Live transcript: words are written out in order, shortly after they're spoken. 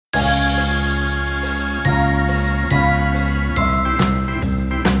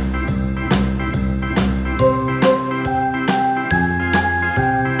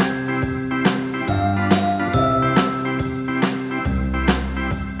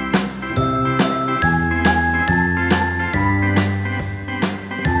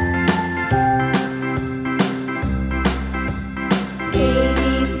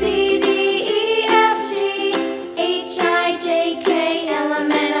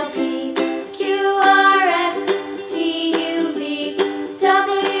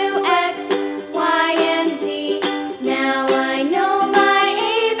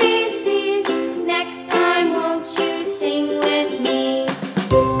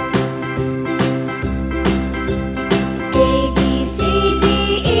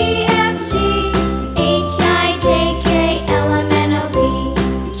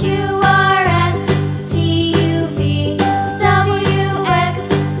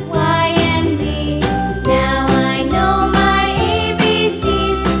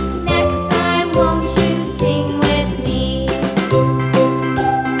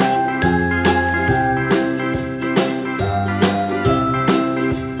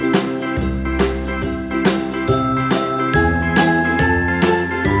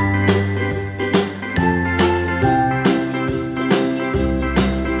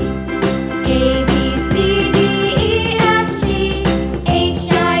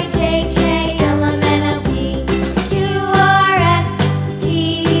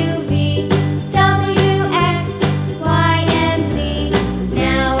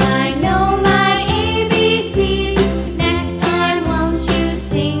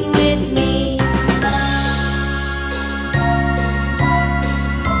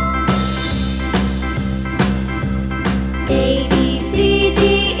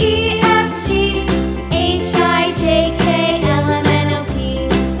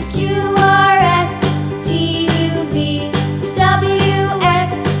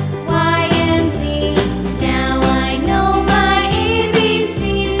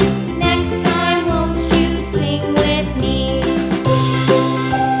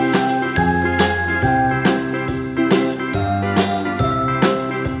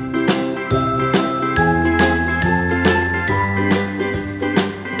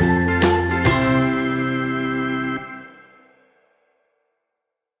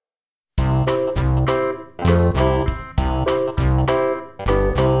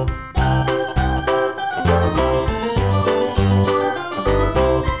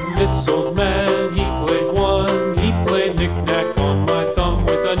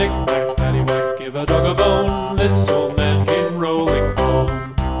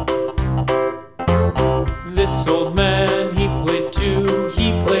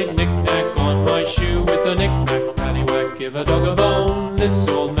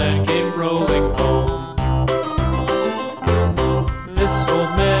man came rolling home. This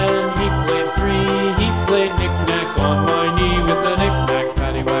old man, he played three. He played knick-knack on my knee with a knick-knack,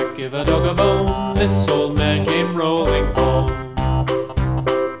 paddywhack, give a dog a bone. This old man came rolling home.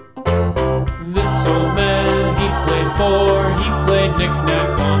 This old man, he played four. He played knick-knack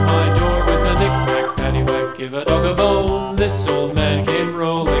on my door with a knick-knack, paddywhack, give a dog a bone. This old man came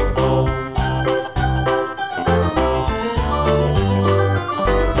rolling home.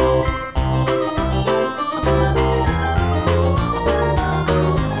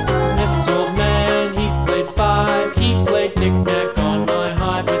 This old man, he played five. He played knick-knack on my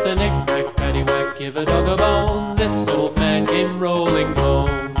hive with a knick-knack, paddywhack, give a dog a bone. This old man came rolling home.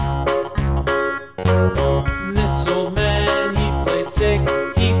 This old man, he played six.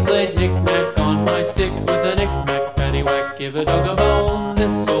 He played knick-knack on my sticks with a knick-knack, paddywhack, give a dog a bone.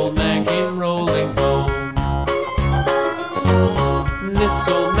 This old man came rolling home. This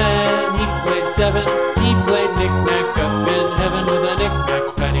old man, he played seven. He played knick-knack up in heaven with a knick-knack,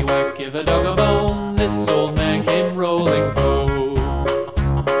 paddywhack, give a dog a bone. This old man came rolling home.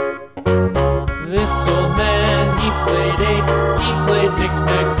 This old man, he played eight. He played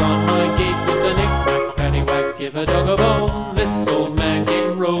knick-knack on my gate with a knick-knack, paddywhack, give a dog a bone. This old man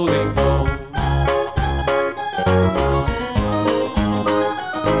came rolling home.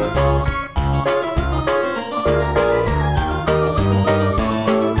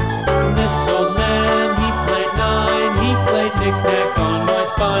 This old man, he played nine. He played knick-knack on my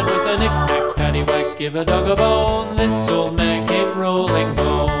spine with a knick-knack, paddywhack, give a dog a bone. This old man came rolling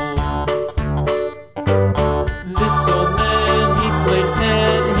home. This old man, he played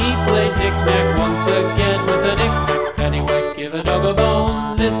ten. He played knick-knack once again